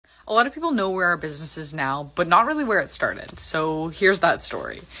A lot of people know where our business is now, but not really where it started. So here's that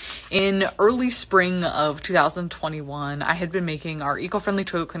story. In early spring of 2021, I had been making our eco-friendly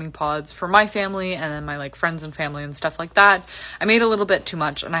toilet cleaning pods for my family and then my friends and family and stuff like that. I made a little bit too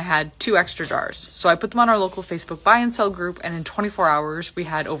much and I had 2 extra jars. So I put them on our local Facebook buy and sell group, and in 24 hours, we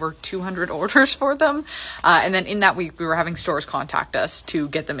had over 200 orders for them. And then in that week, we were having stores contact us to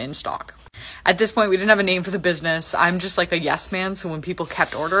get them in stock. At this point, we didn't have a name for the business. I'm just like a yes man, so when people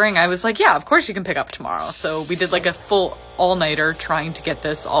kept ordering, I was like, yeah, of course you can pick up tomorrow. So we did like a full all-nighter trying to get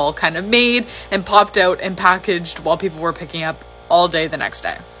this all kind of made and popped out and packaged while people were picking up all day the next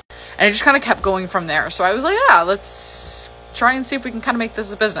day. And it just kind of kept going from there. So I was like, yeah, let's try and see if we can kind of make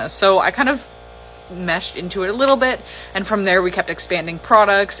this a business. So I kind of meshed into it a little bit, and from there we kept expanding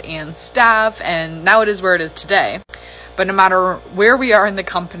products and staff, and now it is where it is today. But no matter where we are in the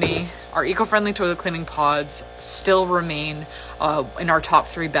company, our eco-friendly toilet cleaning pods still remain in our top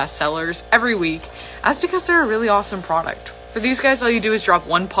 3 best sellers every week. That's because they're a really awesome product. For these guys, all you do is drop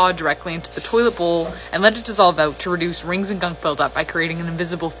 1 pod directly into the toilet bowl and let it dissolve out to reduce rings and gunk buildup by creating an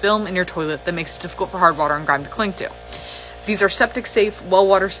invisible film in your toilet that makes it difficult for hard water and grime to cling to. These are septic safe, well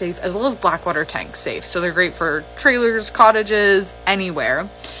water safe, as well as black water tank safe. So they're great for trailers, cottages, anywhere.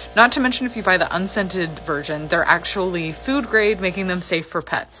 Not to mention, if you buy the unscented version, they're actually food grade, making them safe for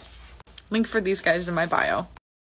pets. Link for these guys in my bio.